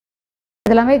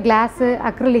இதெல்லாமே கிளாஸு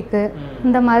அக்ரிலிக்கு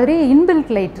இந்த மாதிரி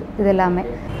இன்பில்ட் லைட் இது எல்லாமே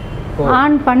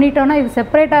ஆன் பண்ணிட்டோன்னா இது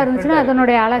செப்பரேட்டாக இருந்துச்சுன்னா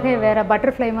அதனுடைய அழகே வேறு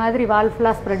பட்டர்ஃப்ளை மாதிரி வால்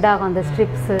ஃபுல்லாக ஸ்ப்ரெட் ஆகும் அந்த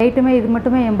ஸ்ட்ரிப்ஸ் லைட்டுமே இது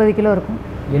மட்டுமே 80 கிலோ இருக்கும்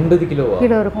 80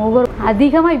 கிலோ இருக்கும் ஒவ்வொரு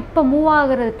அதிகமாக இப்போ மூவ்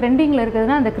ஆகுறது ட்ரெண்டிங்கில்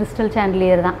இருக்கிறதுனா அந்த கிறிஸ்டல்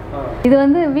சாண்டிலியர் தான் இது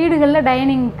வந்து வீடுகளில்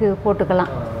டைனிங்க்கு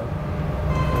போட்டுக்கலாம்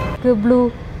ப்ளூ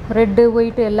ரெட்டு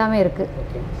ஒயிட்டு எல்லாமே இருக்குது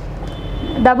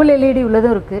டபுள் எல்இடி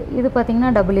உள்ளதும் இருக்குது இது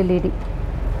பார்த்தீங்கன்னா டபுள் எல்இடி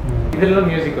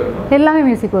எல்லாமே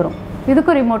மியூசிக் வரும்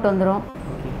இதுக்கும் ரிமோட் வந்துடும்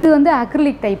இது வந்து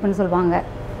அக்ரிலிக் டைப்புன்னு சொல்லுவாங்க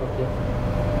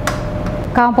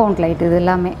காம்பவுண்ட் லைட் இது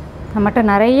எல்லாமே நம்மகிட்ட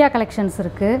நிறையா கலெக்ஷன்ஸ்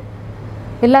இருக்குது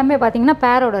எல்லாமே பார்த்திங்கன்னா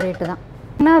பேரோட ரேட்டு தான்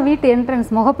ஆனால் வீட்டு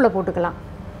என்ட்ரன்ஸ் முகப்பில் போட்டுக்கலாம்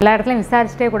எல்லா இடத்துலையும்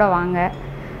விசாரிச்சுட்டே கூட வாங்க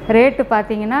ரேட்டு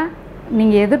பார்த்தீங்கன்னா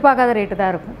நீங்கள் எதிர்பார்க்காத ரேட்டு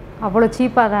தான் இருக்கும் அவ்வளோ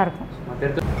சீப்பாக தான் இருக்கும்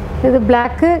இது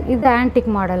பிளாக்கு இது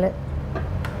ஆன்டிக் மாடலு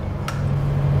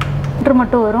சென்ட்ரு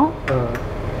மட்டும் வரும்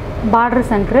பார்டர்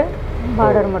சென்ட்ரு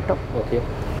பார்டர் மட்டும்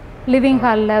லிவிங்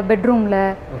ஹாலில் பெட்ரூமில்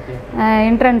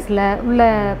என்ட்ரன்ஸில் உள்ள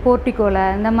போர்ட்டிக்கோவில்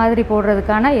இந்த மாதிரி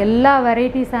போடுறதுக்கான எல்லா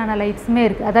வெரைட்டிஸான லைட்ஸுமே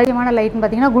இருக்குது அதிகமான லைட்னு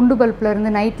பார்த்திங்கன்னா குண்டு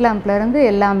பல்ப்லேருந்து நைட் லேம்ப்லேருந்து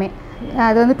எல்லாமே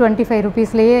அது வந்து 25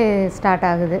 ரூபீஸ்லேயே ஸ்டார்ட்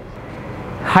ஆகுது.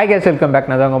 Hi guys, welcome back.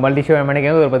 நான் உங்கள் மல்டி ஷோ மணிக்கு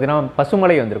ஒரு பார்த்தீங்கன்னா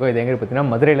பசுமலை வந்திருக்கும். இது எங்கே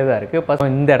பார்த்தீங்கன்னா மதுரையில் தான் இருக்குது.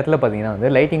 இந்த இடத்துல பார்த்தீங்கன்னா வந்து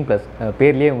லைட்டிங் ப்ளஸ்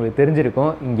பேர்லேயே உங்களுக்கு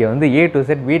தெரிஞ்சிருக்கும். இங்கே வந்து A to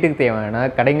Z வீட்டுக்கு தேவையான,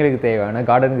 கடைங்களுக்கு தேவையான,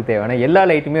 கார்டனுக்கு தேவையான எல்லா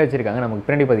லைட்டுமே வச்சுருக்காங்க. நமக்கு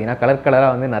பின்னாடி பார்த்தீங்கன்னா கலர்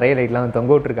கலராக வந்து நிறைய லைட்லாம் வந்து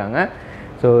தொங்க விட்டுருக்காங்க.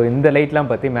 ஸோ இந்த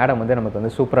லைட்லாம் பற்றி மேடம் வந்து நமக்கு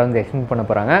வந்து சூப்பராக வந்து எக்ஸ்பிளைன் பண்ண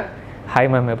போகிறாங்க.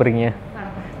 ஹாய் மேம், எப்படி இருக்கீங்க?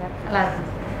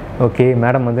 ஓகே,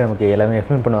 மேடம் வந்து நமக்கு எல்லாமே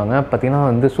எக்ஸ்பிளைன் பண்ணுவாங்க. பார்த்திங்கன்னா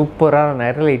வந்து சூப்பராக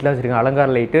நிறைய லைட்லாம் வச்சுருக்காங்க. அலங்கார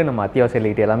லைட்டு, நம்ம அத்தியாவசிய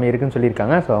லைட்டு எல்லாமே இருக்குதுன்னு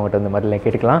சொல்லியிருக்காங்க. ஸோ அவங்ககிட்ட இந்த மாதிரி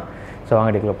கேட்டுக்கலாம். ஸோ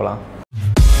அவங்க எடுக்கல போகலாம்.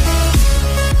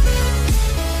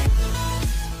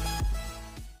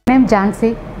 நேம் ஜான்சி.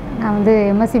 நான் வந்து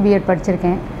MSc B.Ed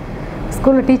படிச்சிருக்கேன்.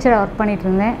 ஸ்கூலில் டீச்சராக ஒர்க் பண்ணிகிட்டு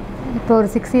இருந்தேன். இப்போ ஒரு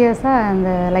 6 இயர்ஸாக அந்த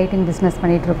லைட்டிங் பிஸ்னஸ்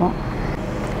பண்ணிகிட்ருக்கோம்.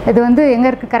 இது வந்து எங்கே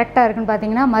இருக்குது கரெக்டாக இருக்குதுன்னு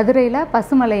பார்த்தீங்கன்னா மதுரையில்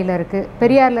பசுமலையில் இருக்குது.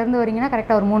 பெரியார்லேருந்து வரீங்கன்னா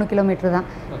கரெக்டாக ஒரு 3 கிலோமீட்டர் தான்.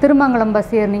 திருமங்கலம்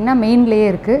பஸ் ஏறினீங்கன்னா மெயின்லேயே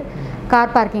இருக்குது.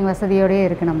 கார் பார்க்கிங் வசதியோடையே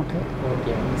இருக்குது. நமக்கு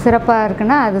சிறப்பாக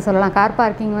இருக்குன்னா அது சொல்லலாம். கார்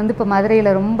பார்க்கிங் வந்து இப்போ மதுரையில்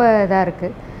ரொம்ப இதாக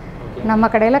இருக்குது. நம்ம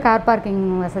கடையில் கார் பார்க்கிங்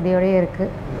வசதியோடையே இருக்குது.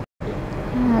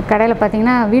 கடையில்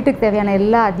பார்த்திங்கன்னா வீட்டுக்கு தேவையான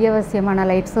எல்லா அத்தியாவசியமான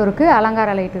லைட்ஸும் இருக்குது,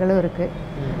 அலங்கார லைட்டுகளும் இருக்குது.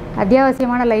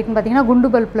 அத்தியாவசியமான லைட்னு பார்த்திங்கன்னா குண்டு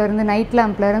பல்ப்லேருந்து நைட்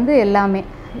லேம்ப்லேருந்து எல்லாமே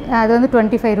அது வந்து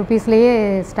 25 ரூபீஸ்லேயே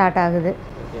ஸ்டார்ட் ஆகுது.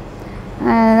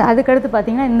 அதுக்கடுத்து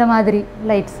பார்த்திங்கன்னா இந்த மாதிரி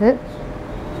லைட்ஸு,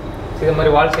 இது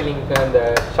மாதிரி வால் சீலிங்க்கு அந்த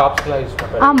ஷாப்ஸ்லாம் யூஸ்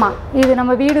பண்ணுறோம். ஆமாம், இது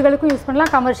நம்ம வீடுகளுக்கும் யூஸ்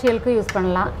பண்ணலாம், கமர்ஷியலுக்கும் யூஸ்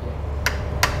பண்ணலாம்.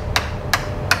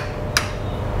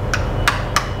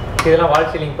 இதெல்லாம் வால்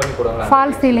சீலிங் பண்ணி கொடுங்க.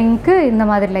 ஃபால் சீலிங்க்கு இந்த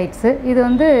மாதிரி லைட்ஸு இது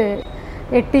வந்து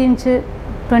 8 இன்ச்சு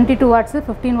 22 வாட்ஸு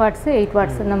 15 வாட்ஸு 8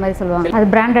 வாட்ஸ் இந்த மாதிரி சொல்லுவாங்க.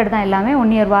 அது பிராண்டட் தான் எல்லாமே.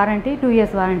 1 இயர் வாரண்ட்டி 2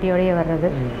 இயர்ஸ் வாரண்ட்டியோடையே வர்றது,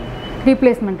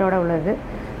 ரீப்ளேஸ்மெண்ட்டோடு உள்ளது.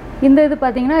 இந்த இது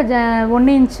பார்த்திங்கன்னா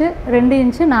 1 இன்ச்சு 2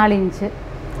 இன்ச்சு 4 இன்ச்சு.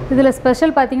 இதில்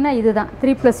ஸ்பெஷல் பார்த்திங்கன்னா இது தான்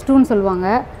 3+2ன்னு சொல்லுவாங்க.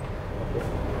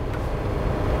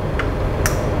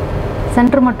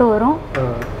 சென்ட்ரு மட்டும் வரும்,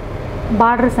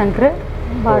 பார்டர் சென்ட்ரு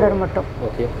பார்டர் மட்டும்.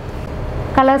 ஓகே,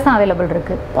 கலர்ஸும் அவைலபிள்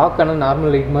இருக்குது. பார்க்கணும்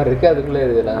நார்மல் லைட் மாதிரி இருக்குது. அதுக்குள்ளே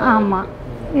இதெல்லாம் ஆமாம்.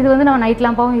 இது வந்து நம்ம நைட்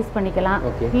லேம்பாகவும் யூஸ் பண்ணிக்கலாம்,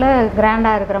 இல்லை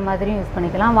கிராண்டாக இருக்கிற மாதிரியும் யூஸ்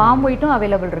பண்ணிக்கலாம். வார்ம் ஒயிட்டும்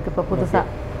அவைலபிள் இருக்குது இப்போ புதுசாக.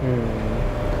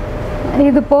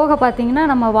 இது போக பார்த்திங்கன்னா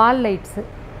நம்ம வால் லைட்ஸு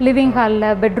லிவிங்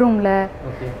ஹாலில் பெட்ரூமில்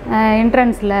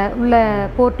என்ட்ரன்ஸில் உள்ள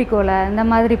போர்ட்டிக்கோவில் இந்த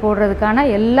மாதிரி போடுறதுக்கான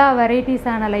எல்லா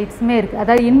வெரைட்டிஸான லைட்ஸுமே இருக்குது.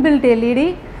 அதாவது inbuilt LED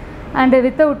and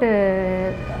without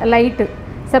light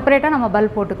செப்பரேட்டாக நம்ம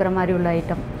பல்ப் போட்டுக்கிற மாதிரி உள்ள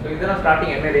ஐட்டம்.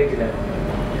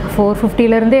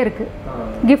 450லேருந்தே இருக்குது.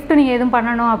 கிஃப்ட் நீங்கள் எதுவும்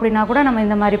பண்ணணும் அப்படின்னா கூட நம்ம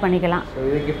இந்த மாதிரி பண்ணிக்கலாம்.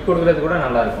 கிஃப்ட் கொடுக்குறது கூட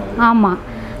நல்லா இருக்கும். ஆமாம்.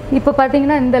 இப்போ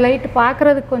பார்த்தீங்கன்னா இந்த லைட்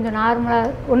பார்க்குறதுக்கு கொஞ்சம்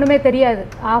நார்மலாக ஒன்றுமே தெரியாது.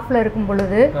 ஆஃபில் இருக்கும்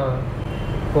பொழுது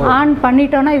ஆன்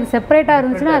பண்ணிட்டோன்னா இது செப்பரேட்டாக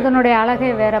இருந்துச்சுன்னா அதனுடைய அழகே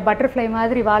வேறு பட்டர்ஃப்ளை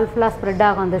மாதிரி வால் ஃபுல்லாக ஸ்ப்ரெட்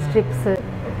ஆகும் அந்த ஸ்ட்ரிப்ஸு.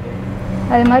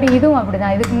 அது மாதிரி இதுவும் அப்படி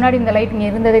தான். இதுக்கு முன்னாடி இந்த லைட் இங்கே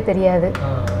இருந்ததே தெரியாது.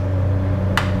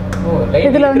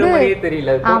 இதில் வந்து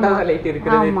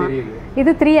ஆமாம்,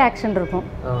 இது 3 ஆக்ஷன் இருக்கும்.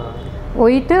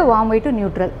 White, warm white,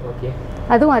 neutral.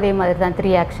 அதுவும் அதே மாதிரி தான்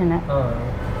 3 ஆக்ஷனு.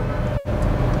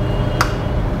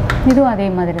 இதுவும் அதே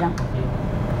மாதிரி தான்.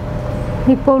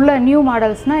 இப்போ உள்ள நியூ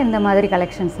மாடல்ஸ்னால் இந்த மாதிரி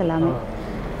கலெக்ஷன்ஸ் எல்லாமே.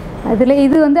 அதில்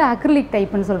இது வந்து அக்ரிலிக்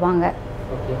டைப்புன்னு சொல்லுவாங்க.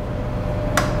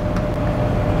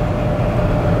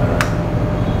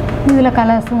 இதில்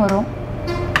கலர்ஸும் வரும்.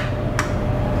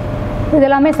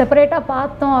 இதெல்லாமே செப்பரேட்டாக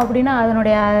பார்த்தோம் அப்படின்னா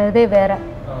அதனுடைய இதே வேறு.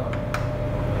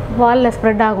 வாலில்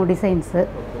ஸ்ப்ரெட் ஆகும் டிசைன்ஸு.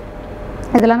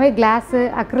 இதெல்லாமே கிளாஸு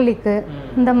அக்ரிலிக்கு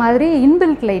இந்த மாதிரி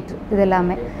இன்பில்ட் லைட். இது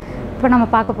எல்லாமே இப்போ நம்ம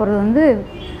பார்க்க போகிறது வந்து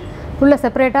உள்ள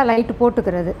செப்பரேட்டாக லைட்டு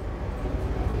போட்டுக்கிறது.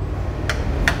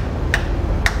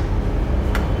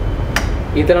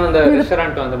 இதெல்லாம் அந்த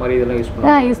ரெஸ்டாரண்ட் அந்த மாதிரி இதெல்லாம் யூஸ்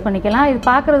பண்ணலாம். யூஸ் பண்ணிக்கலாம். இது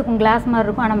பார்க்குறதுக்கு கிளாஸ் மாதிரி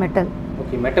இருக்கும், ஆனால் மெட்டல்.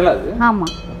 ஓகே, மெட்டல் அது.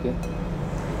 ஆமாம். ஓகே,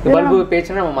 பல்பு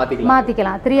பேச்சுனா நம்ம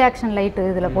மாற்றிக்கலாம். 3 ஆக்ஷன் லைட்டு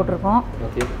இதில் போட்டிருக்கோம்.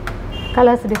 ஓகே,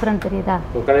 கலர்ஸ் டிஃப்ரெண்ட் தெரியுதா?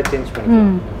 கலர் சேஞ்ச்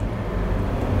பண்ணிக்கலாம்.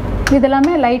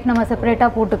 இதெல்லாமே லைட் நம்ம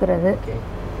செப்பரேட்டாக போட்டுக்கிறது.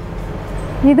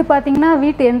 இது பார்த்தீங்கன்னா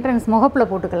வீட்டு என்ட்ரன்ஸ் முகப்பில்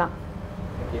போட்டுக்கலாம்.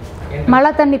 மழை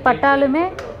தண்ணி பட்டாலுமே,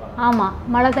 ஆமாம்,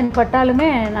 மழை தண்ணி பட்டாலுமே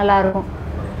நல்லாயிருக்கும்.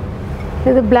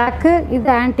 இது பிளாக்கு, இது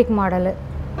ஆன்டிக் மாடலு.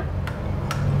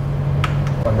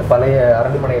 அந்த பழைய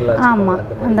அரண்மனையில். ஆமாம்,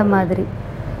 அந்த மாதிரி.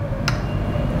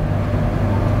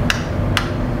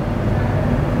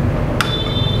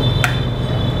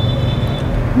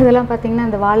 இதெல்லாம் பார்த்தீங்கன்னா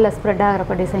இந்த வாலில் ஸ்ப்ரெட்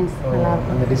ஆகிறப்ப டிசைன்ஸ்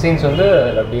நல்லாயிருக்கும். அந்த டிசைன்ஸ் வந்து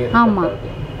அப்படியே. ஆமாம்.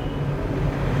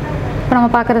 இப்போ நம்ம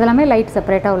பார்க்குறது எல்லாமே லைட்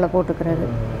செப்பரேட்டாக உள்ள போட்டுக்கிறது.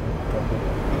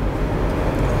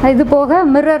 இது போக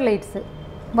மிரர் லைட்ஸு,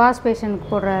 வாஷ் பேஷனுக்கு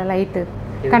போடுற லைட்டு,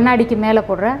 கண்ணாடிக்கு மேலே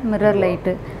போடுற மிரர்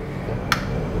லைட்டு,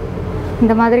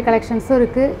 இந்த மாதிரி கலெக்ஷன்ஸும்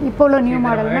இருக்குது. இப்போ உள்ள நியூ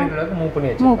மாடல்னா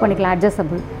மூவ் பண்ணிக்கலாம்,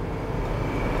 அட்ஜஸ்டபிள்.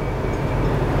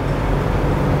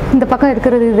 இந்த பக்கம்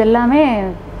இருக்கிறது இது எல்லாமே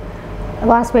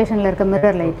வாஷ் பேஷனில் இருக்க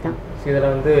மிரர் லைட் தான்.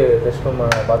 இதில் வந்து ரெஸ்ட் ரூம்,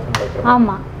 பாத்ரூம் லைட்.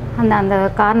 ஆமாம், அந்த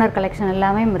கார்னர் கலெக்ஷன்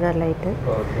எல்லாமே மிரர் லைட்டு.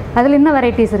 அதில் இன்னும்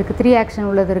வெரைட்டிஸ் இருக்குது. 3 ஆக்ஷன்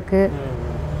உள்ளது இருக்குது.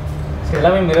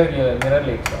 எல்லாமே மிரர்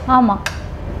லைட். ஆமாம்,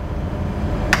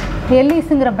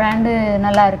 எல்லிஸுங்கிற பிராண்டு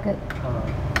நல்லா இருக்குது.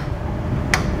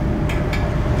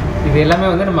 இது எல்லாமே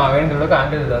வந்து நம்ம வேண்டியதுக்கு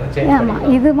ஆண்டில் வந்து சேஞ்ச் பண்ணலாம்.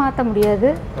 ஆமாம், இது மாற்ற முடியாது.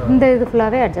 இந்த இது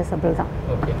ஃபுல்லாகவே அட்ஜஸ்டபிள் தான்.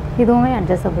 ஓகே, இதுவுமே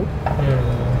அட்ஜஸ்டபிள்.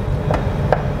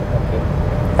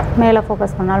 மேலே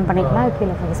ஃபோக்கஸ் பண்ணாலும் பண்ணிக்கலாம்,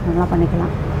 கீழே ஃபோக்கஸ் பண்ணாலும்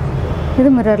பண்ணிக்கலாம். இது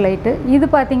மிரர் லைட்டு. இது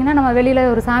பார்த்தீங்கன்னா நம்ம வெளியில்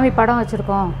ஒரு சாமி படம்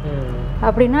வச்சுருக்கோம்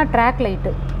அப்படின்னா ட்ராக்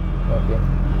லைட்டு. ஓகே,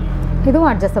 இதுவும்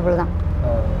அட்ஜஸ்டபிள் தான்.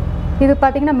 இது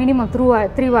பார்த்தீங்கன்னா மினிமம்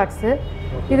 3 வாட்ஸு.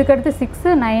 இதுக்கடுத்து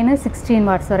 6, 9, 16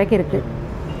 வாட்ஸ் வரைக்கும் இருக்குது.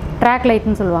 ட்ராக்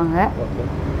லைட்டுன்னு சொல்லுவாங்க.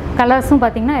 கலர்ஸும்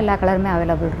பார்த்தீங்கன்னா எல்லா கலருமே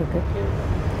அவைலபிள் இருக்குது.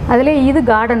 அதிலே இது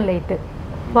கார்டன் லைட்டு,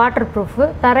 வாட்டர் ப்ரூஃபு.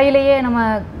 தரையிலேயே நம்ம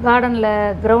கார்டனில்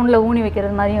கிரவுண்டில் ஊனி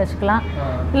வைக்கிறது மாதிரியும் வச்சுக்கலாம்,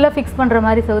 இல்லை ஃபிக்ஸ் பண்ணுற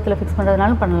மாதிரி செவுத்தில் ஃபிக்ஸ்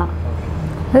பண்ணுறதுனாலும் பண்ணலாம்.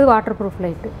 இது வாட்டர் ப்ரூஃப்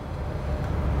லைட்டு.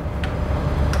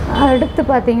 அடுத்து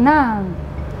பார்த்தீங்கன்னா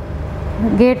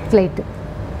கேட் லைட்டு,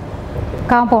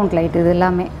 காம்பவுண்ட் லைட்டு. இது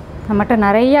எல்லாமே நம்மகிட்ட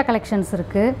நிறையா கலெக்ஷன்ஸ்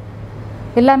இருக்குது.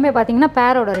 எல்லாமே பார்த்தீங்கன்னா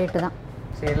பேரோட ரேட்டு தான்.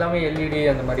 எல்லாமே எல்இடி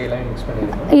அந்த மாதிரி எல்லாம் மிக்ஸ்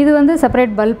பண்ணிருக்கோம். இது வந்து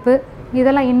செப்பரேட் பல்பு,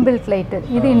 இதெல்லாம் இன்பில்ட் லைட்டு.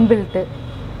 இது இன்பில்ட்டு.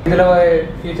 இதில்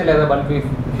ஃபியூச்சரில் ஏதாவது பல்பு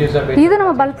ஃபியூச்சர் இது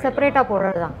நம்ம பல்ப் செப்பரேட்டாக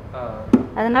போடுறது தான்.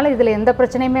 அதனால் இதில் எந்த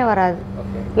பிரச்சனையுமே வராது.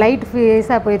 லைட்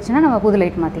ஃபீஸாக போயிடுச்சுன்னா நம்ம புது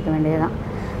லைட் மாற்றிக்க வேண்டியது தான்.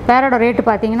 பேரோட ரேட்டு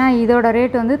பார்த்தீங்கன்னா இதோட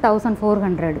ரேட்டு வந்து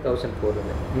 1400. 1400.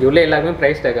 இங்கே உள்ள எல்லாருமே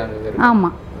ப்ரைஸ் டேக் ஆகுது.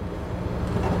 ஆமாம்,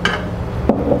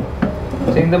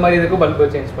 இந்த மாதிரி இதுக்கு பல்ப்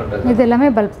சேஞ்ச் பண்ணுறது. இது எல்லாமே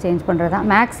பல்ப் சேஞ்ச் பண்ணுறது தான்.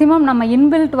 மேக்ஸிமம் நம்ம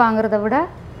இன்பில்ட் வாங்குறத விட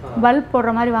பல்ப்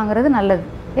போடுற மாதிரி வாங்குறது நல்லது.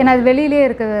 ஏன்னா அது வெளியிலே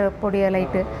இருக்கக்கூடிய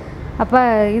லைட்டு. அப்போ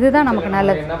இதுதான் நமக்கு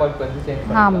நல்லது.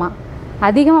 ஆமாம்,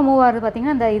 அதிகமாக மூவ் ஆகுது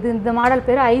பார்த்தீங்கன்னா இந்த மாடல்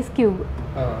பேர் ஐஸ் க்யூப்.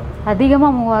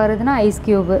 அதிகமாக மூவ் ஆகுறதுன்னா ஐஸ்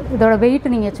க்யூபு. இதோட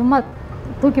வெயிட் நீங்கள் சும்மா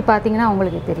தூக்கி பார்த்தீங்கன்னா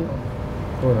உங்களுக்கு தெரியும்.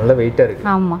 நல்ல வெயிட்டாக இருக்குது.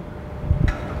 ஆமாம்,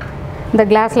 இந்த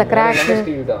கிளாஸில் கிராக்கு.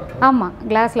 ஆமாம்,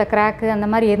 கிளாஸில் கிராக்கு அந்த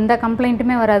மாதிரி எந்த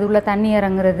கம்ப்ளைண்ட்டுமே வராது. உள்ள தண்ணி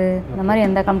இறங்குறது இந்த மாதிரி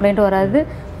எந்த கம்ப்ளைண்ட்டும் வராது.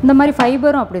 இந்த மாதிரி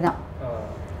ஃபைபரும் அப்படி தான்.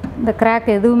 இந்த கிராக்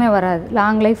எதுவுமே வராது,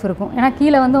 லாங் லைஃப் இருக்கும். ஏன்னா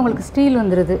கீழே வந்து உங்களுக்கு ஸ்டீல்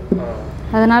வந்துடுது,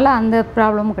 அதனால் அந்த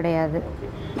ப்ராப்ளமும் கிடையாது.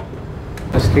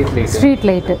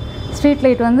 ஸ்ட்ரீட்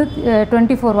லைட் வந்து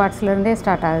 24 வாட்ஸ்லேருந்தே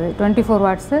ஸ்டார்ட் ஆகுது. 24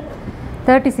 வாட்ஸு,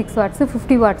 36 வாட்ஸு,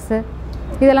 50 வாட்ஸு.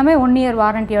 இதெல்லாமே 1 இயர்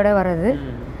வாரண்டியோட வருது.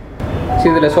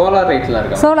 இதில் சோலார் லைட்லாம்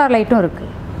இருக்குது. சோலார் லைட்டும் இருக்குது.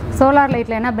 சோலார்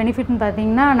லைட்டில் என்ன பெனிஃபிட்னு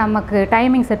பார்த்தீங்கன்னா நமக்கு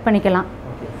டைமிங் செட் பண்ணிக்கலாம்.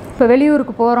 இப்போ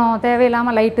வெளியூருக்கு போகிறோம்,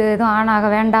 தேவையில்லாமல் லைட்டு எதுவும் ஆன் ஆக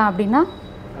வேண்டாம் அப்படின்னா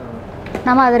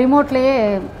நம்ம அதை ரிமோட்லேயே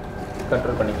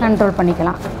கண்ட்ரோல்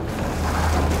பண்ணிக்கலாம்.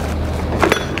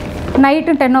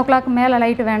 நைட்டு 10 o'clock மேலே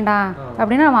லைட்டு வேண்டாம்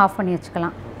அப்படின்னா நம்ம ஆஃப் பண்ணி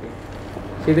வச்சுக்கலாம்.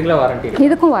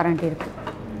 இதுக்கும் வாரண்டி இருக்குது.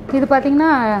 இது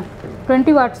பார்த்திங்கன்னா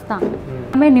 20 வாட்ஸ் தான்.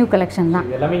 எல்லாமே நியூ கலெக்ஷன் தான்.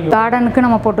 கார்டனுக்கு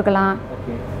நம்ம போட்டுக்கலாம்.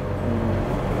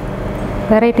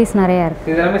 வெரைட்டிஸ் நிறையா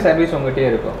இருக்குது. இதெல்லாமே சர்வீஸ் உங்கள்கிட்டயே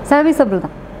இருக்கும். சர்வீஸபிள்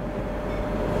தான்.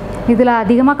 இதில்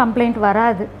அதிகமாக கம்ப்ளைண்ட்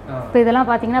வராது. இப்போ இதெல்லாம்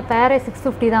பார்த்தீங்கன்னா பேரே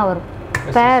 650 தான் வரும்.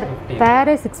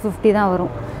 பேரே 650 தான்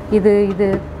வரும். இது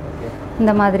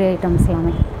இந்த மாதிரி ஐட்டம்ஸ்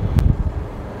எல்லாமே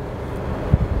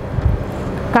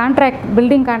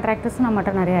பில்டிங் கான்ட்ராக்டர்ஸ்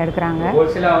நம்மகிட்ட நிறையா எடுக்கிறாங்க.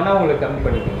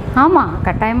 ஆமாம்,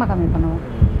 கட்டாயமாக கம்மி பண்ணுவோம்.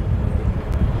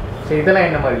 இதெல்லாம்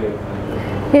என்ன மாதிரி?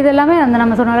 இது எல்லாமே அந்த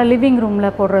நம்ம சொன்னால லிவிங்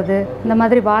ரூமில் போடுறது இந்த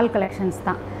மாதிரி வால் கலெக்ஷன்ஸ்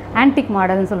தான். ஆன்டிக்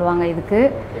மாடல்னு சொல்லுவாங்க இதுக்கு.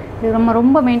 இது நம்ம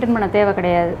ரொம்ப மெயின்டைன் பண்ண தேவை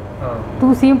கிடையாது,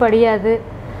 தூசியும் படியாது.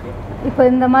 இப்போ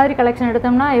இந்த மாதிரி கலெக்ஷன்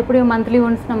எடுத்தோம்னா எப்படியும் மந்த்லி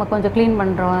ஒன்ஸ் நம்ம கொஞ்சம் க்ளீன்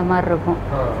பண்ணுற மாதிரி இருக்கும்.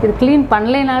 இது க்ளீன்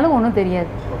பண்ணலைனாலும் ஒன்றும்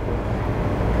தெரியாது.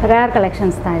 ரேர்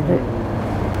கலெக்ஷன்ஸ் தான் இது.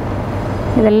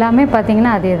 இது எல்லாமே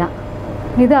பார்த்தீங்கன்னா அதே தான்.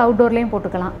 இது அவுட்டோர்லேயும்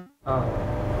போட்டுக்கலாம்.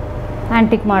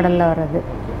 ஆன்டிக் மாடலில் வர்றது.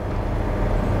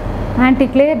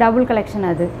 ஆன்டிக்லேயே டபுள் கலெக்ஷன்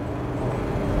அது.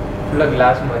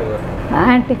 கிளாஸ் மாதிரி வரும்.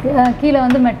 ஆன்டிக் கீழே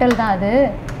வந்து மெட்டல் தான் அது.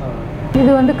 இது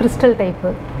வந்து கிறிஸ்டல்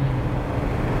டைப்பு.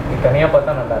 தனியாக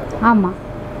பார்த்தா நல்லா இருக்கும். ஆமாம்.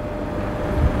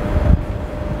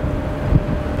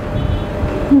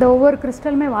 இந்த ஒவ்வொரு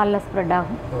கிறிஸ்டலுமே வாலில் ஸ்ப்ரெட்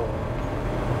ஆகும்.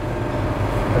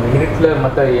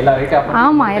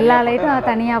 ஆமாம், எல்லா லைட்டும்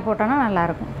தனியாக போட்டோன்னா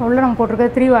நல்லாயிருக்கும். இப்போ உள்ள நம்ம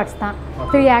போட்டிருக்கிறது 3 வாட்ஸ் தான்.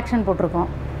 3 ஆக்ஷன் போட்டிருக்கோம்.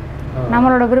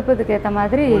 நம்மளோட விருப்பத்துக்கு ஏற்ற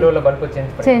மாதிரி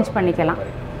சேஞ்ச் பண்ணிக்கலாம்.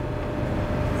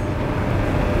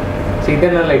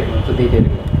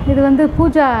 இது வந்து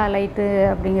பூஜா லைட்டு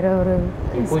அப்படிங்கிற ஒரு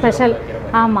ஸ்பெஷல்.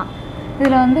 ஆமாம்,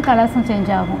 இதில் வந்து கலர்ஸும்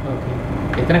சேஞ்ச் ஆகும்.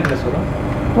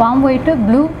 Warm white,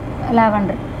 blue,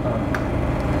 lavender.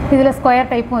 இதில்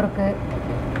ஸ்கொயர் டைப்பும் இருக்குது.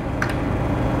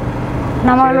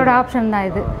 நம்மளோட ஆப்ஷன் தான்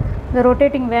இது. இந்த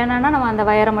ரொட்டேட்டிங் வேணான்னா நம்ம அந்த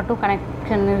வயரை மட்டும்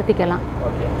கனெக்ஷன் நிறுத்திக்கலாம்.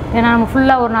 ஏன்னா நம்ம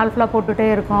ஃபுல்லாக ஒரு நாள் ஃபுல்லாக போட்டுகிட்டே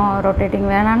இருக்கோம். ரொட்டேட்டிங்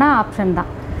வேணான்னா ஆப்ஷன் தான்.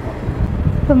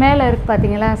 இப்போ மேலே இருக்குது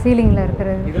பார்த்தீங்களா, சீலிங்கில்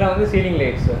இருக்கிறது. இதெல்லாம் வந்து சீலிங்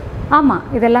லைட்ஸ். ஆமாம்,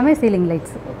 இது எல்லாமே சீலிங்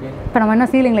லைட்ஸ். இப்போ நம்ம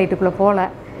இன்னும் சீலிங் லைட்டுக்குள்ளே போகல.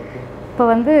 இப்போ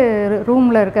வந்து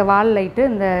ரூமில் இருக்க வால் லைட்டு,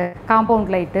 இந்த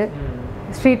காம்பவுண்ட் லைட்டு,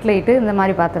 ஸ்ட்ரீட் லைட்டு, இந்த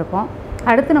மாதிரி பார்த்துருக்கோம்.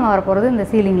 அடுத்து நம்ம வர போகிறது இந்த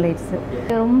சீலிங் லைட்ஸு.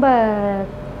 ரொம்ப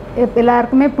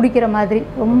எல்லாருக்குமே பிடிக்கிற மாதிரி.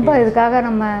 ரொம்ப இதுக்காக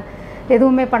நம்ம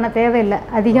எதுவுமே பண்ண தேவையில்லை.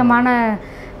 அதிகமான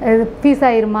இது ஃபீஸ்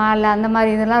ஆயிருமா இல்லை அந்த மாதிரி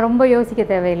இதெல்லாம் ரொம்ப யோசிக்க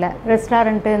தேவையில்லை.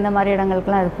 ரெஸ்டாரண்ட்டு இந்த மாதிரி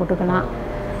இடங்களுக்கெல்லாம் இது போட்டுக்கலாம்.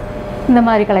 இந்த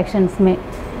மாதிரி கலெக்ஷன்ஸுமே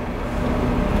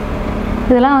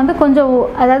இதெல்லாம் வந்து கொஞ்சம்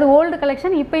அதாவது ஓல்டு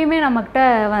கலெக்ஷன் இப்போயுமே நம்மக்கிட்ட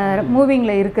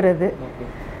மூவிங்கில் இருக்கிறது.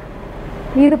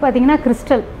 இது பார்த்திங்கன்னா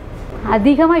கிறிஸ்டல்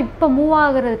அதிகமாக இப்போ மூவ்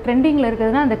ஆகுறது, ட்ரெண்டிங்கில்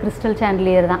இருக்கிறதுனா அந்த கிறிஸ்டல்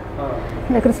சாண்டிலியர் தான்.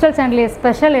 இந்த கிறிஸ்டல் சாண்டிலியர்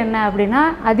ஸ்பெஷல் என்ன அப்படின்னா,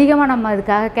 அதிகமாக நம்ம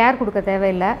அதுக்காக கேர் கொடுக்க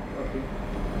தேவையில்லை.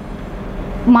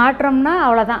 மாற்றம்னா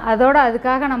அவ்வளோதான். அதோட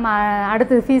அதுக்காக நம்ம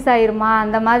அடுத்தது ஃபீஸ் ஆயிருமா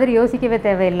அந்த மாதிரி யோசிக்கவே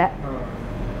தேவையில்லை.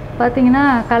 பார்த்தீங்கன்னா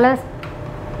கலர்ஸ்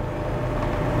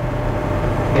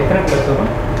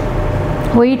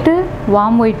ஒயிட்டு,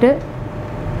 வார்ம் ஒயிட்டு,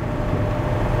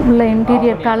 உள்ள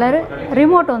இன்டீரியர் கலரு,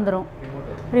 ரிமோட் வந்துடும்.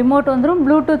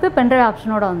 ப்ளூடூத்து, பென்ட்ரைவ்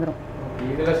ஆப்ஷனோட வந்துடும்.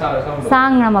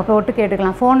 சாங் நம்ம போட்டு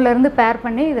கேட்டுக்கலாம். ஃபோன்லேருந்து பேர்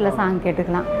பண்ணி இதில் சாங்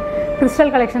கேட்டுக்கலாம்.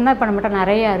 கிறிஸ்டல் கலெக்ஷன் தான் இப்போ நம்மகிட்ட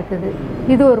நிறையா இருக்குது.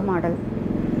 இது ஒரு மாடல்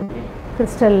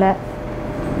கிறிஸ்டலில்.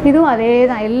 இதுவும் அதே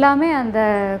தான். எல்லாமே அந்த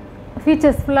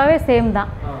ஃபீச்சர்ஸ் ஃபுல்லாகவே சேம்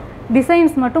தான்.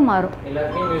 டிசைன்ஸ் மட்டும் மாறும்.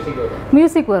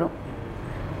 மியூசிக் வரும்.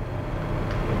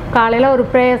 காலையில் ஒரு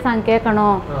ப்ரேயர் சாங்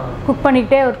கேட்கணும், குக்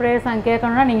பண்ணிக்கிட்டே ஒரு ப்ரேயர் சாங்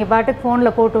கேட்கணுன்னா நீங்கள் பாட்டுக்கு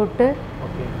ஃபோனில் போட்டு விட்டு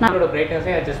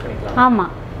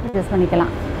ஆமாம் அட்ஜஸ்ட்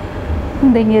பண்ணிக்கலாம்.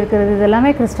 இந்த இங்கே இருக்கிறது இது எல்லாமே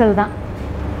கிறிஸ்டல் தான்.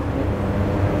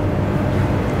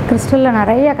 கிறிஸ்டலில்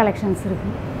நிறைய கலெக்ஷன்ஸ்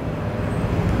இருக்குது.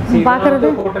 பார்க்குறது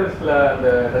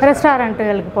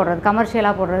ரெஸ்டாரண்ட்டுகளுக்கு போடுறது,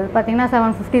 கமர்ஷியலாக போடுறது பார்த்திங்கன்னா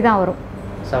 750 தான் வரும்.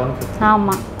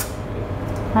 ஆமாம்,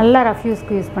 நல்லா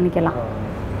ரஃப்யூஸ்க்கு யூஸ் பண்ணிக்கலாம்.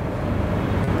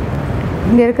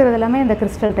 இங்கே இருக்கிறது எல்லாமே இந்த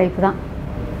கிறிஸ்டல் டைப் தான்.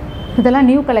 இதெல்லாம்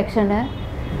நியூ கலெக்ஷனு.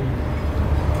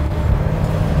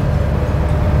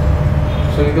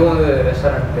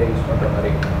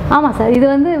 ஆமாம் சார், இது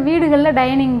வந்து வீடுகளில்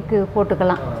டைனிங்க்கு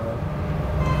போட்டுக்கலாம்.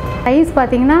 சைஸ்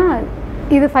பார்த்தீங்கன்னா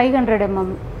இது 500 mm,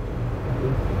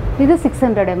 இது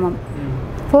 600 mm.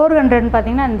 400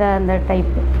 பார்த்தீங்கன்னா இந்த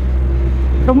டைப்பு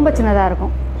ரொம்ப சின்னதாக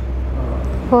இருக்கும்.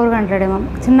 400 mm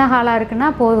சின்ன ஹாலாக இருக்குன்னா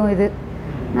போதும். இது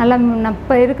நல்லா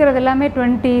இப்போ இருக்கிறது எல்லாமே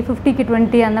 50க்கு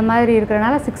 20 அந்த மாதிரி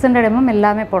இருக்கிறனால 600 mm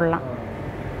எல்லாமே போடலாம்.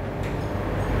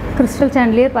 கிறிஸ்டல்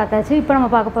சாண்டிலியர் பார்த்தாச்சு. இப்போ நம்ம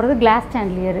பார்க்க போகிறது கிளாஸ்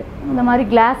சாண்டிலியர். இந்த மாதிரி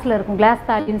கிளாஸில் இருக்கும், கிளாஸ்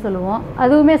தாலின்னு சொல்லுவோம்.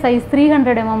 அதுவுமே சைஸ்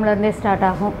 300 mmலேருந்தே ஸ்டார்ட்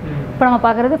ஆகும். இப்போ நம்ம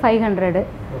பார்க்குறது 500.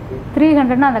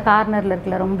 300னா அந்த கார்னரில்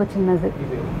இருக்குல்ல ரொம்ப சின்னது.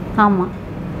 ஆமாம்,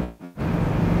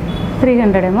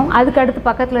 300 mm. அதுக்கு அடுத்து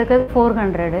பக்கத்தில் இருக்கிறது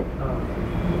 400.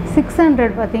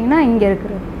 600 பார்த்தீங்கன்னா இங்கே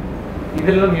இருக்கிறது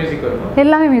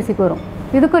எல்லாமே மியூசிக் வரும்.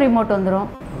 இதுக்கும் ரிமோட் வந்துடும்.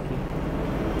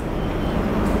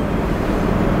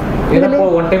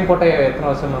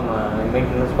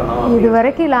 இது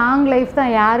வரைக்கும் லாங் லைஃப் தான்.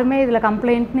 யாருமே இதில்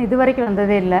கம்ப்ளைண்ட்னு இது வரைக்கும்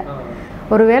வந்ததே இல்லை.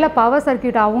 ஒருவேளை பவர்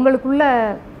சர்க்கியூட் அவங்களுக்குள்ள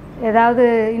ஏதாவது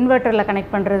இன்வெர்ட்டரில்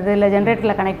கனெக்ட் பண்ணுறது இல்லை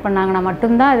ஜென்ரேட்டரில் கனெக்ட் பண்ணாங்கன்னா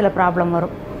மட்டும்தான் இதில் ப்ராப்ளம்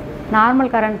வரும்.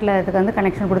 நார்மல் கரண்ட்டில் இதுக்கு வந்து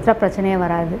கனெக்ஷன் கொடுத்தா பிரச்சனையே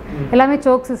வராது. எல்லாமே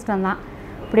சோக் சிஸ்டம் தான்.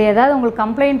 இப்படி ஏதாவது உங்களுக்கு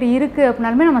கம்ப்ளைண்ட் இருக்குது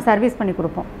அப்படின்னாலுமே நம்ம சர்வீஸ் பண்ணி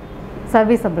கொடுப்போம்.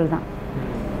 சர்வீஸபிள் தான்.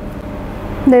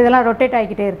 இதெல்லாம் ரொட்டேட்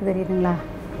ஆகிக்கிட்டே இருக்குது தெரியுதுங்களா.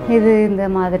 இது இந்த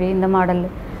மாதிரி இந்த மாடல்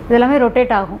இதெல்லாமே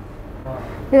ரொட்டேட் ஆகும்.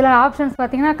 இதில் ஆப்ஷன்ஸ்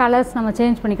பார்த்தீங்கன்னா கலர்ஸ் நம்ம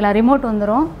சேஞ்ச் பண்ணிக்கலாம். ரிமோட்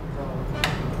வந்துடும்.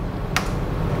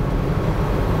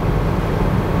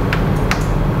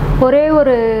 ஒரே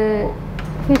ஒரு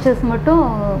ஃபீச்சர்ஸ் மட்டும்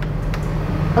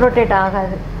ரொட்டேட்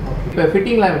ஆகாது. இப்போ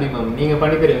ஃபிட்டிங்லாம் எப்படி மேம் நீங்கள்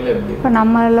பண்ணி தருவீங்களா எப்படி? இப்போ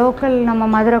நம்ம லோக்கல் நம்ம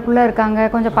மதுரைக்குள்ளே இருக்காங்க,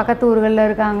 கொஞ்சம் பக்கத்து ஊர்களில்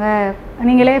இருக்காங்க,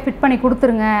 நீங்களே ஃபிட் பண்ணி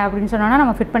கொடுத்துருங்க அப்படின்னு சொன்னோன்னா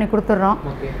நம்ம ஃபிட் பண்ணி கொடுத்துட்றோம்.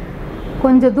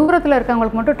 கொஞ்சம் தூரத்தில்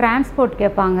இருக்கவங்களுக்கு மட்டும் டிரான்ஸ்போர்ட்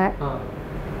கேட்பாங்க.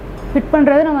 ஃபிட்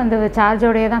பண்ணுறது நம்ம இந்த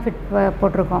சார்ஜோடையே தான்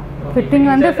போட்டிருக்கோம். ஃபிட்டிங்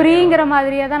வந்து ஃப்ரீங்கிற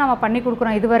மாதிரியே தான் நம்ம பண்ணி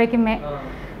கொடுக்குறோம் இது வரைக்குமே.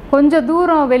 கொஞ்சம்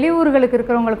தூரம் வெளியூர்களுக்கு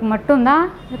இருக்கிறவங்களுக்கு மட்டும்தான்,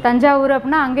 தஞ்சாவூர்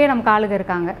அப்படின்னா அங்கேயே நமக்கு ஆளுங்க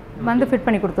இருக்காங்க, வந்து ஃபிட்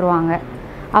பண்ணி கொடுத்துருவாங்க.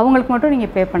 அவங்களுக்கு மட்டும்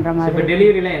நீங்கள் பே பண்ணுற மாதிரி.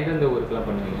 டெலிவரிலாம் எந்தெந்த ஊருக்குலாம்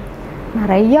பண்ணுவீங்க?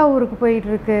 நிறையா ஊருக்கு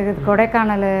போயிட்டுருக்கு.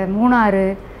 கொடைக்கானல், மூணாறு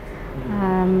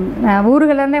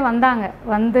ஊர்கள்லேருந்தே வந்தாங்க,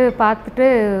 வந்து பார்த்துட்டு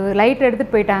லைட்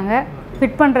எடுத்துகிட்டு போயிட்டாங்க.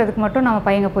 ஃபிட் பண்ணுறதுக்கு மட்டும் நம்ம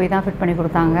பையங்க போய் தான் ஃபிட் பண்ணி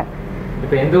கொடுத்தாங்க.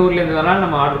 இப்போ எந்த ஊர்லேருந்து வேணாலும்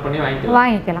நம்ம ஆர்டர் பண்ணி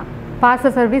வாங்கிக்கலாம்.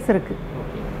 பார்சல் சர்வீஸ் இருக்குது.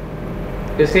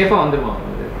 சேஃபாக வந்துடுமா?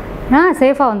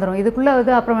 சேஃபாக வந்துடும். இதுக்குள்ளே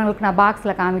வந்து அப்புறம் உங்களுக்கு நான்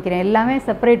பாக்ஸில் காமிக்கிறேன். எல்லாமே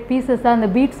செப்பரேட் பீசஸ் தான். அந்த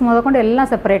பீட்ஸ் முதற்கொண்டு எல்லாம்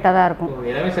செப்பரேட்டாக தான் இருக்கும்.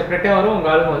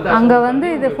 அங்கே வந்து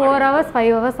இது 4 hours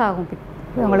 5 hours ஆகும்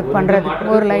உங்களுக்கு பண்ணுறதுக்கு,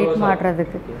 ஒரு லைட்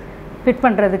மாட்டுறதுக்கு, ஃபிட்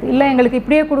பண்ணுறதுக்கு. இல்லை எங்களுக்கு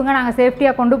இப்படியே கொடுங்க, நாங்கள்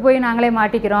சேஃப்டியாக கொண்டு போய் நாங்களே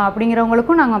மாட்டிக்கிறோம்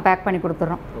அப்படிங்கிறவங்களுக்கும் நாங்கள் பேக் பண்ணி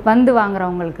கொடுத்துட்றோம். வந்து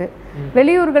வாங்குறவங்களுக்கு.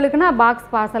 வெளியூர்களுக்குன்னா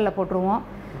பாக்ஸ் பார்சலில் போட்டுருவோம்.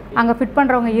 அங்கே ஃபிட்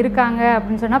பண்ணுறவங்க இருக்காங்க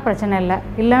அப்படின்னு சொன்னால் பிரச்சனை இல்லை.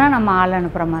 இல்லைன்னா நம்ம ஆள்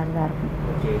அனுப்புகிற மாதிரி தான் இருக்கும்.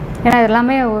 ஏன்னா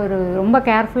எல்லாமே ஒரு ரொம்ப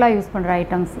கேர்ஃபுல்லாக யூஸ் பண்ணுற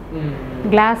ஐட்டம்ஸ்,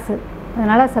 கிளாஸு,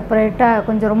 அதனால் செப்பரேட்டாக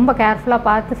கொஞ்சம் ரொம்ப கேர்ஃபுல்லாக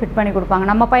பார்த்து ஃபிட் பண்ணி கொடுப்பாங்க.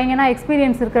 நம்ம பையங்கன்னா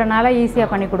எக்ஸ்பீரியன்ஸ் இருக்கிறனால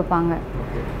ஈஸியாக பண்ணி கொடுப்பாங்க.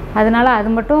 அதனால்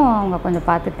அது மட்டும் அவங்க கொஞ்சம்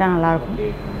பார்த்துக்கிட்டா நல்லாயிருக்கும்.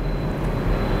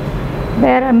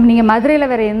 வேறு நீங்கள்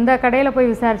மதுரையில் வேறு எந்த கடையில்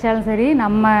போய் விசாரித்தாலும் சரி,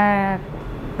 நம்ம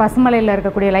பசுமலையில்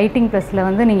இருக்கக்கூடிய லைட்டிங் ப்ரெஸ்ஸில்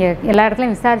வந்து நீங்கள் எல்லா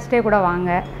இடத்துலையும் விசாரிச்சுட்டே கூட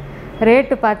வாங்க.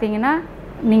 ரேட்டு பார்த்தீங்கன்னா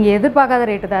நீங்கள் எதிர்பார்க்காத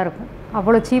ரேட்டு தான் இருக்கும்.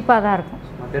 அவ்வளோ சீப்பாக தான் இருக்கும்,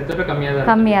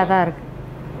 கம்மியாக தான் இருக்குது.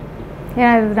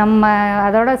 ஏன்னா இது நம்ம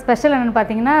அதோட ஸ்பெஷல் என்னென்னு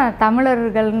பார்த்தீங்கன்னா,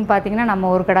 தமிழர்கள்னு பார்த்தீங்கன்னா நம்ம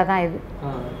ஒரு கடை தான் இது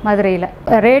மதுரையில்.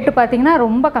 ரேட்டு பார்த்தீங்கன்னா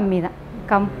ரொம்ப கம்மி தான்.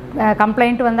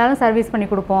 கம்ப்ளைண்ட் வந்தாலும் சர்வீஸ் பண்ணி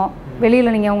கொடுப்போம்.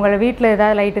 வெளியில் நீங்கள் உங்கள் வீட்டில்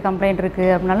ஏதாவது லைட்டு கம்ப்ளைண்ட்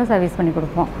இருக்குது அப்படின்னாலும் சர்வீஸ் பண்ணி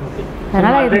கொடுப்போம்.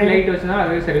 அதனால்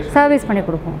இது சர்வீஸ் பண்ணி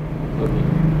கொடுப்போம்.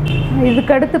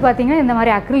 இதுக்கு அடுத்து பார்த்தீங்கன்னா இந்த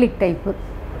மாதிரி அக்ரிலிக் டைப்பு,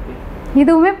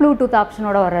 இதுவுமே ப்ளூடூத்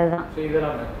ஆப்ஷனோட வர்றது தான்.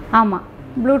 ஆமாம்,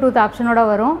 ப்ளூடூத் ஆப்ஷனோட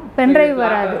வரும். பென்ட்ரைவ்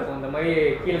வராது.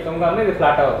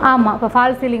 ஆமாம், இப்போ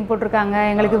ஃபால் சீலிங் போட்டிருக்காங்க,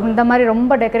 எங்களுக்கு இந்த மாதிரி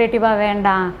ரொம்ப டெக்கரேட்டிவாக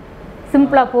வேண்டாம்,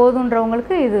 சிம்பிளாக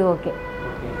போதுன்றவங்களுக்கு இது ஓகே.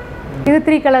 இது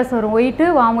 3 கலர்ஸ் வரும். White,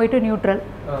 warm white, neutral,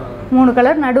 3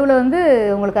 colour. நடுவில் வந்து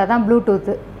உங்களுக்கு அதான்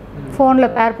ப்ளூடூத்து,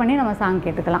 ஃபோனில் பேர் பண்ணி நம்ம சாங்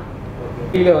கேட்டுக்கலாம்.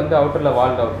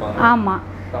 ஆமாம்,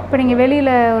 இப்போ நீங்கள்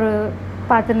வெளியில் ஒரு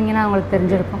பார்த்துருந்தீங்கன்னா உங்களுக்கு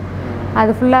தெரிஞ்சிருக்கும்.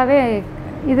 அது ஃபுல்லாகவே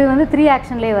இது வந்து 3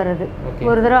 ஆக்ஷன்லேயே வருது.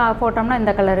 ஒரு தடவை போட்டோம்னா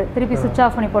இந்த கலரு, திருப்பி சுவிட்ச்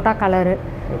ஆஃப் பண்ணி போட்டால் கலரு,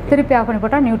 திருப்பி ஆஃப் பண்ணி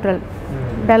போட்டால் நியூட்ரல்,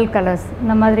 டல் கலர்ஸ்,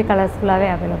 இந்த மாதிரி கலர்ஸ் ஃபுல்லாகவே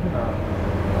அவைலபிள்.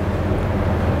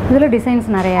 இதில் டிசைன்ஸ்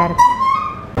நிறையா இருக்குது.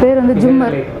 பேர் வந்து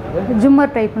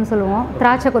ஜும்மர் டைப்புன்னு சொல்லுவோம்.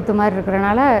 திராட்சை கொத்து மாதிரி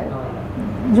இருக்கிறனால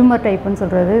ஜும்மர் டைப்புன்னு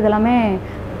சொல்கிறது. இதெல்லாமே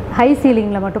ஹை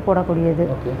சீலிங்கில் மட்டும் போடக்கூடியது.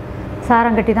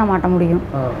 சாரங்கட்டி தான் மாட்ட முடியும்.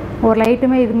 ஒரு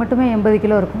லைட்டுமே இது மட்டுமே 80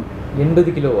 கிலோ இருக்கும்.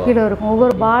 80 கிலோ இருக்கும்.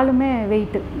 ஒவ்வொரு பாலுமே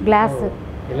வெயிட்டு, கிளாஸு,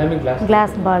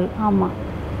 கிளாஸ் பால். ஆமாம்,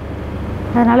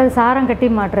 அதனால் இது சாரம் கட்டி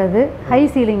மாட்டுறது ஹை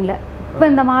சீலிங்கில். இப்போ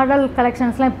இந்த மாடல்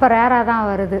கலெக்ஷன்ஸ்லாம் இப்போ ரேராக தான்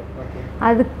வருது.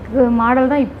 அதுக்கு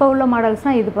மாடல் தான் இப்போ உள்ள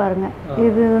மாடல்ஸ்னால் இது பாருங்கள்,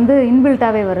 இது வந்து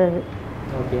இன்பில்ட்டாகவே வருது.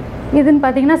 இதுன்னு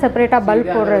பார்த்தீங்கன்னா செப்பரேட்டாக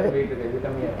பல்ப் போடுறது.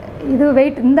 இது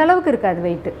வெயிட் இந்த அளவுக்கு இருக்காது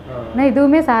வெயிட்டு. ஆனால்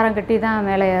இதுவுமே சாரம் கட்டி தான்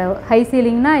மேலே ஹை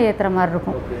சீலிங்னா ஏற்றுற மாதிரி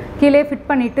இருக்கும். கீழே ஃபிட்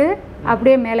பண்ணிவிட்டு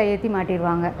அப்படியே மேலே ஏற்றி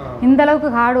மாட்டிடுவாங்க. இந்த அளவுக்கு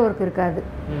ஹார்ட் ஒர்க் இருக்காது.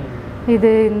 இது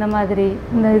இந்த மாதிரி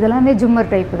இதெல்லாமே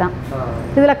ஜும்மர் டைப்பு தான்.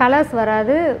 இதில் கலர்ஸ்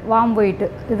வராது. வார்ம் ஒயிட்டு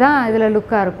இதுதான் இதில்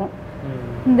லுக்காக இருக்கும்.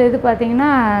 இந்த இது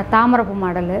பார்த்திங்கன்னா தாமரப்பூ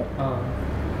மாடலு,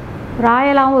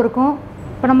 ராயலாகவும் இருக்கும்.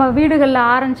 இப்போ நம்ம வீடுகளில்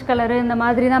ஆரஞ்சு கலரு இந்த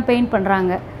மாதிரி தான் பெயிண்ட்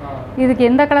பண்ணுறாங்க. இதுக்கு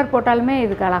எந்த கலர் போட்டாலுமே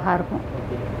இதுக்கு அழகாக இருக்கும்.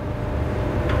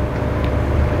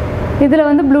 இதில்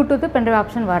வந்து ப்ளூடூத்து பென்ட்ரைவ்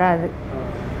ஆப்ஷன் வராது.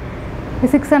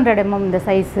 600 mm இந்த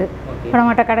சைஸு. இப்போ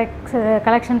நம்மகிட்ட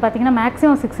கலெக்ஷன் பார்த்திங்கன்னா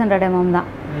மேக்ஸிமம் 600 mm தான்.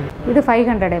 இது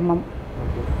 500 mm.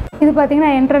 இது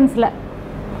பார்த்திங்கன்னா என்ட்ரன்ஸில்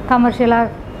கமர்ஷியலாக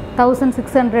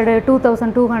 1600,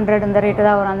 2200 இந்த ரேட்டு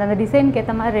தான் வரும். அந்தந்த டிசைனுக்கு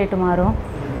ஏற்ற மாதிரி ரேட்டு மாறும்.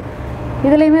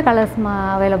 இதுலேயுமே கலர்ஸ்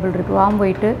அவைலபிள் இருக்குது. வார்ம்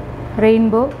ஒயிட்டு,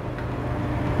 ரெயின்போ,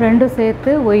 ரெண்டும்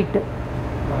சேர்த்து ஒயிட்டு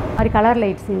மாதிரி கலர்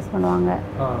லைட்ஸ் யூஸ் பண்ணுவாங்க.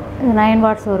 இது 9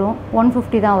 watts வரும்.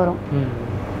 150 தான் வரும்.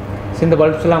 இந்த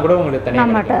பல்ப்ஸ்லாம் கூட உங்களுக்கு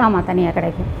தனியாக ஆமாம், தனியாக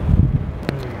கிடைக்கும்.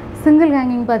 சிங்கிள்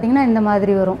ஹேங்கிங் பார்த்தீங்கன்னா இந்த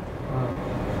மாதிரி வரும்.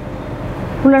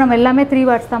 உள்ள நம்ம எல்லாமே 3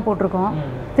 watts தான் போட்டிருக்கோம்.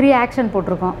 3 ஆக்ஷன்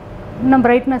போட்டிருக்கோம். இன்னும்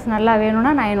பிரைட்னஸ் நல்லா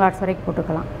வேணும்னா 9 watts வரைக்கும்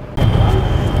போட்டுக்கலாம்.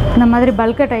 இந்த மாதிரி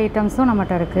பல்கட் ஐட்டம்ஸும்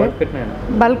நம்மகிட்ட இருக்குது.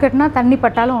 பல்கட்னா தண்ணி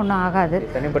பட்டாலும் ஒன்றும் ஆகாது.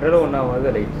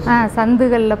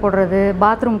 சந்துகளில் போடுறது,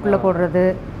 பாத்ரூம்குள்ளே போடுறது,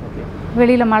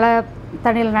 வெளியில் மழை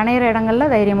தண்ணியில் நனையிற இடங்கள்ல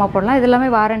தைரியமாக போடலாம். இது எல்லாமே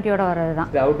வாரண்டியோட வர்றது தான்.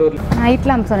 அவுட்டோர் நைட்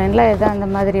லேம்ப் சொன்னேன்ல, இதுதான் அந்த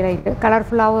மாதிரி லைட்டு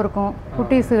கலர்ஃபுல்லாகவும் இருக்கும்.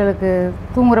 குட்டீஸுகளுக்கு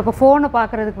தூங்குறப்போ ஃபோனை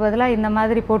பார்க்குறதுக்கு பதிலாக இந்த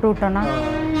மாதிரி போட்டு விட்டோன்னா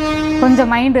கொஞ்சம்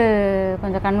மைண்டு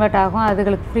கொஞ்சம் கன்வெர்ட் ஆகும்,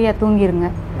 அதுகளுக்கு ஃப்ரீயாக தூங்கிடுங்க.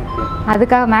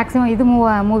 அதுக்காக மேக்ஸிமம் இது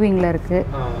மூவிங்கில் இருக்குது.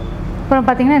 அப்புறம்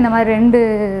பார்த்திங்கன்னா இந்த மாதிரி 2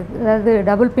 அதாவது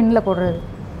டபுள் பின்னில் போடுறது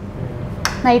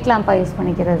நைட் லேம்பாக யூஸ்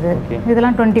பண்ணிக்கிறது.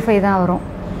 இதெல்லாம் 25 தான் வரும்.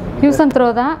 யூஸ் அண்ட் த்ரோ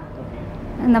தான்.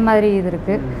 இந்த மாதிரி இது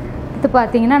இருக்குது. இது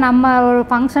பார்த்திங்கன்னா நம்ம ஒரு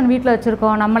ஃபங்க்ஷன் வீட்டில்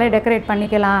வச்சுருக்கோம், நம்மளே டெக்கரேட்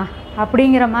பண்ணிக்கலாம்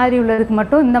அப்படிங்கிற மாதிரி உள்ளதுக்கு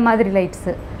மட்டும் இந்த மாதிரி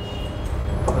lights,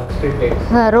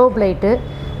 rope light,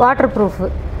 water proof,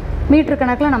 metre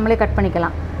கணக்கில் நம்மளே கட்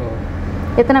பண்ணிக்கலாம்.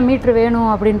 எத்தனை மீட்ரு வேணும்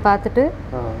அப்படின்னு பார்த்துட்டு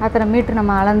அத்தனை மீட்ரு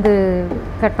நம்ம அளந்து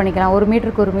கட் பண்ணிக்கலாம். 1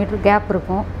 மீட்டருக்கு 1 மீட்ரு கேப்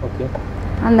இருக்கும்.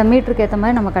 அந்த மீட்டருக்கு ஏற்ற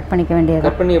மாதிரி நம்ம கட் பண்ணிக்க வேண்டியது.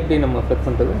 கட் பண்ணி எப்படி நம்ம ஃபிட்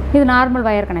பண்ணுறது? இது நார்மல்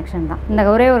வயர் கனெக்ஷன் தான். இந்த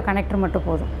ஒரே ஒரு கனெக்டர் மட்டும்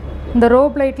போதும். இந்த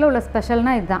ரோப் லைட்டில் உள்ள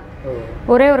ஸ்பெஷல்னால் இதுதான்.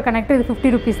 ஒரே ஒரு கனெக்டர், இது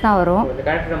 50 ருபீஸ் தான் வரும். இந்த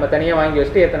கனெக்டர் நம்ம தனியாக வாங்கி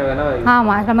வச்சுட்டு எத்தனை வேணால்.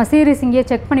 ஆமாம், நம்ம சீரிஸ் இங்கேயே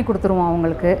செக் பண்ணி கொடுத்துருவோம்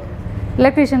அவங்களுக்கு.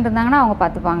 எலக்ட்ரிஷியன் இருந்தாங்கன்னா அவங்க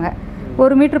பார்த்துப்பாங்க.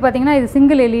 1 மீட்ரு பார்த்திங்கன்னா இது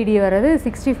சிங்கிள் எல்இடி வர்றது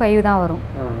 65 தான் வரும்.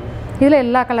 இதில்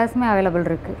எல்லா கலர்ஸுமே அவைலபிள்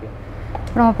இருக்குது.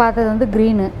 நம்ம பார்த்தது வந்து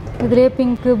க்ரீனு, இதுலேயே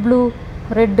பிங்க்கு, ப்ளூ,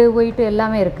 ரெட்டு, ஒயிட்டு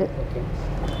எல்லாமே இருக்குது.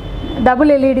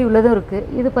 டபுள் எல்இடி உள்ளதும் இருக்குது.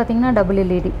 இது பார்த்திங்கன்னா டபுள்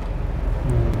எல்இடி.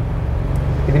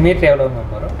 இது மீட்ரு எவ்வளோ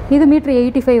வரும்? இது மீட்ரு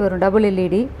 85 வரும் டபுள்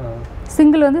எல்இடி.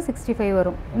 சிங்கிள் வந்து 65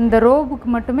 வரும். இந்த ரோபுக்கு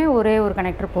மட்டுமே ஒரே ஒரு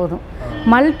கனெக்டர் போதும்.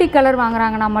 மல்டி கலர்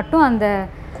வாங்குறாங்கன்னா மட்டும் அந்த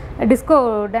டிஸ்கோ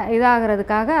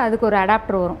இதாகிறதுக்காக அதுக்கு ஒரு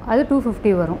அடாப்டர் வரும், அது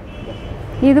 250 வரும்.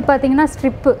 இது பார்த்திங்கன்னா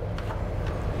ஸ்ட்ரிப்பு.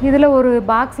 இதில் ஒரு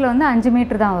பாக்ஸில் வந்து 5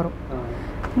 மீட்ரு தான் வரும்.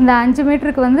 இந்த 5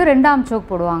 மீட்டருக்கு வந்து 2ஆம்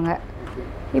சோக் போடுவாங்க.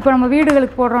 இப்போ நம்ம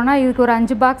வீடுகளுக்கு போடுறோன்னா இதுக்கு ஒரு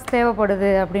 5 பாக்ஸ் தேவைப்படுது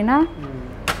அப்படின்னா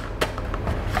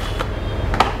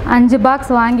 5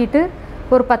 பாக்ஸ் வாங்கிட்டு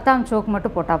ஒரு 10ஆம் சோக்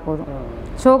மட்டும் போட்டால் போதும்.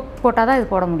 சோக் போட்டால் தான் இது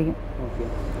போட முடியும்.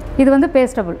 இது வந்து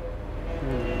பேஸ்டபுள்,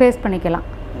 பேஸ்ட் பண்ணிக்கலாம்.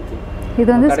 இது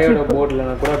வந்து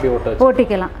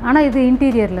ஓட்டிக்கலாம். ஆனால் இது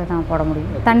இன்டீரியரில் தான் போட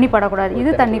முடியும், தண்ணி படக்கூடாது.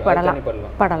 இது தண்ணி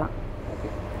படலாம்.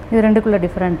 இது ரெண்டுக்குள்ளே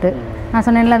டிஃப்ரெண்ட்டு. நான்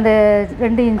சொன்னேன்ல அந்த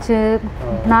 2 இன்ச்சு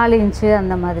 4 இன்ச்சு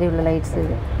அந்த மாதிரி உள்ள லைட்ஸ்.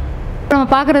 இது நம்ம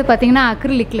பார்க்குறது பார்த்திங்கன்னா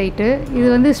அக்ரிலிக் லைட்டு. இது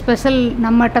வந்து ஸ்பெஷல்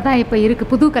நம்மகிட்ட தான் இப்போ இருக்குது,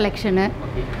 புது கலெக்ஷனு.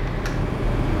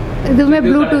 இதுவுமே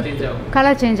ப்ளூடூத்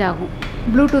கலர் சேஞ்ச் ஆகும்.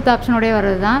 ப்ளூடூத் ஆப்ஷனோடய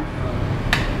வர்றது தான்.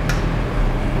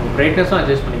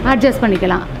 அட்ஜஸ்ட்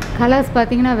பண்ணிக்கலாம். கலர்ஸ்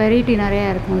பார்த்திங்கன்னா வெரைட்டி நிறையா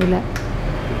இருக்கும். இதில்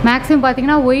மேக்ஸிமம்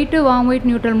பார்த்திங்கன்னா ஒயிட்டு, வார்ம் ஒயிட்,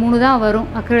 நியூட்ரல் 3 தான் வரும்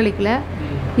அக்ரிலிக்கில்.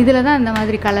 இதில் தான் இந்த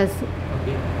மாதிரி கலர்ஸ்.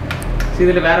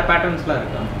 இதில் வேறு பேட்டர்ன்ஸ்லாம்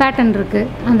இருக்கா? பேட்டர்ன் இருக்குது.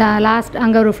 அந்த லாஸ்ட்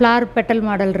அங்கே ஒரு ஃப்ளார் பெட்டல்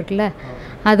மாடல் இருக்குல்ல,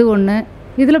 அது ஒன்று.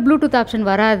 இதில் ப்ளூடூத் ஆப்ஷன்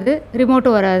வராது,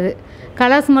 ரிமோட்டும் வராது.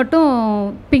 கலர்ஸ் மட்டும்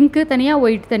பிங்க்கு தனியாக,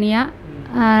 ஒயிட் தனியாக,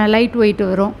 லைட் ஒயிட்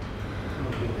வரும்,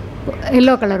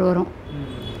 எல்லோ கலர் வரும்.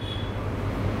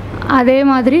 அதே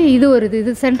மாதிரி இது வருது.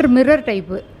 இது சென்டர் மிரர்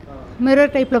டைப்பு.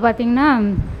 மிரர் டைப்பில் பார்த்திங்கன்னா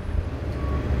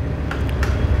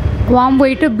warm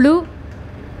white, blue,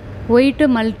 white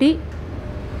multi,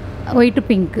 white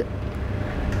pink.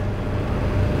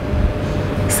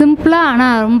 சிம்பிளாக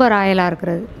ஆனால் ரொம்ப ராயலாக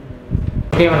இருக்கிறது.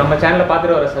 நம்ம சேனலில்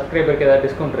பார்த்துட்டு வர சப்ஸ்கிரைபருக்கு ஏதாவது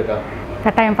டிஸ்கவுண்ட் இருக்கா?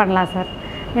 கட்டாயம் பண்ணலாம் சார்.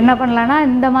 என்ன பண்ணலான்னா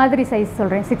இந்த மாதிரி சைஸ்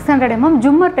சொல்கிறேன், 600 mm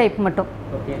ஜும்மர் டைப் மட்டும்.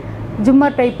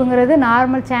 ஜும்மர் டைப்புங்கிறது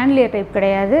நார்மல் சாண்ட்லியர் டைப்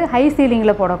கிடையாது, ஹை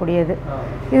சீலிங்கில் போடக்கூடியது.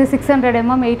 இது 600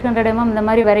 mm 800 mm இந்த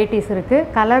மாதிரி வெரைட்டிஸ் இருக்குது.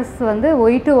 கலர்ஸ் வந்து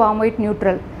white, warm white,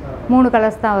 neutral 3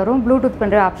 colours தான் வரும். ப்ளூடூத்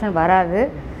பண்ணுற ஆப்ஷன் வராது.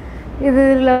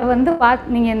 இதில் வந்து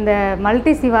நீங்கள் இந்த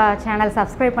மல்டி சிவா சேனல்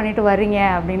சப்ஸ்கிரைப் பண்ணிவிட்டு வர்றீங்க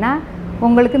அப்படின்னா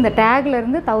உங்களுக்கு இந்த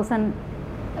டேக்லேருந்து 1000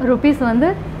 ருபீஸ் வந்து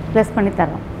லெஸ் பண்ணி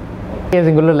தரோம்.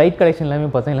 இங்குள்ள லைட் கலெக்ஷன் எல்லாமே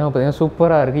பார்த்தீங்கன்னா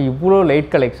சூப்பராக இருக்குது. இவ்வளோ லைட்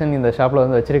கலெக்ஷன் இந்த ஷாப்பில்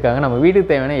வந்து வச்சுருக்காங்க. நம்ம வீட்டுக்கு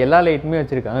தேவையான எல்லா லைட்டுமே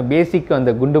வச்சுருக்காங்க. பேசிக்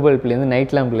அந்த குண்டு பல்ப்லேருந்து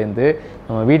நைட் லேம்ப்லேருந்து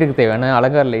நம்ம வீட்டுக்கு தேவையான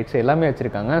அலங்கார லைட்ஸ் எல்லாமே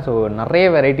வச்சுருக்காங்க. ஸோ நிறைய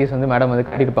வெரைட்டிஸ் வந்து மேடம் வந்து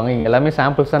காட்டியிருப்பாங்க. இங்கே எல்லாமே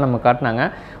சாம்பிள்ஸ் தான் நம்ம காட்டினாங்க.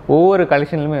 ஒவ்வொரு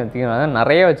கலெக்ஷன்லையுமே பார்த்திங்கன்னா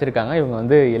நிறைய வச்சுருக்காங்க. இவங்க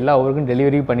வந்து எல்லா ஊருக்கும்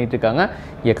டெலிவரி பண்ணிகிட்ருக்காங்க.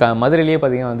 இங்கே மதுரையிலேயே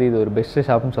பார்த்திங்கன்னா வந்து இது ஒரு பெஸ்ட்டு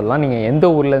ஷாப்னு சொல்லலாம். நீங்கள் எந்த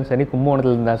ஊர்லேயும் சரி,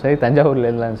 கும்பகோணத்தில் இருந்தாலும் சரி, தஞ்சாவூரில்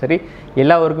இருந்தாலும் சரி,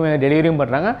 எல்லா ஊருக்குமே டெலிவரியும்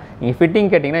பண்ணுறாங்க. நீங்கள் ஃபிட்டிங்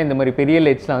கேட்டிங்கன்னா இந்த மாதிரி பெரிய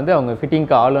லைட்ஸ்லாம் வந்து அவங்க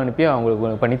ஃபிட்டிங்க்கு ஆள் அனுப்பி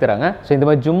அவங்களுக்கு பண்ணித்தராங்க. ஸோ இந்த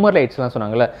மாதிரி ஜும்மர் லைட்ஸ்லாம்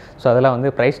சொன்னாங்கல்ல, ஸோ அதெல்லாம் வந்து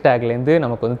ப்ரைஸ் டேக்லேருந்து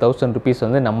நமக்கு வந்து 1000 ருபீஸ்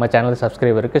வந்து நம்ம சேனல்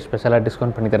சப்ஸ்கிரைபருக்கு ஸ்பெஷலாக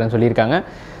டிஸ்கவுண்ட் பண்ணி தரேன்னு சொல்லியிருக்காங்க.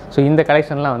 ஸோ இந்த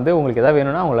கலெக்ஷன்லாம் வந்து உங்களுக்கு எதாவது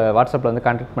வேணும்னா அவங்கள வாட்ஸ்அப்பில் வந்து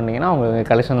கான்டாக்ட் பண்ணிங்கன்னா உங்களுக்கு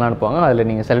கலெக்ஷன்லாம் அனுப்புவாங்க. அதில்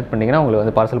நீங்கள் செலக்ட் பண்ணிங்கன்னா உங்களுக்கு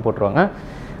வந்து பார்சல் போட்டுருவாங்க.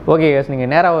 ஓகே எஸ்,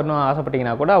 நீங்கள் நேராக வரணும்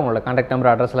ஆசைப்பட்டீங்கன்னா கூட அவங்களோட கான்டாக்ட் நம்பர்,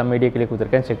 அட்ரஸ் எல்லாம் மீடியா கிளிக்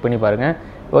கொடுத்துருக்கேன், செக் பண்ணி பாருங்கள்.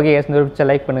 ஓகே எஸ், இந்த பிடிச்ச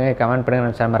லைக் பண்ணுங்கள், கமெண்ட் பண்ணுங்கள்,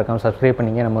 நம்ம சேனல் மறக்காமல் சப்ஸ்கிரைப்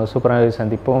பண்ணிங்க. நம்ம சூப்பராக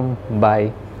சந்திப்போம். பாய்.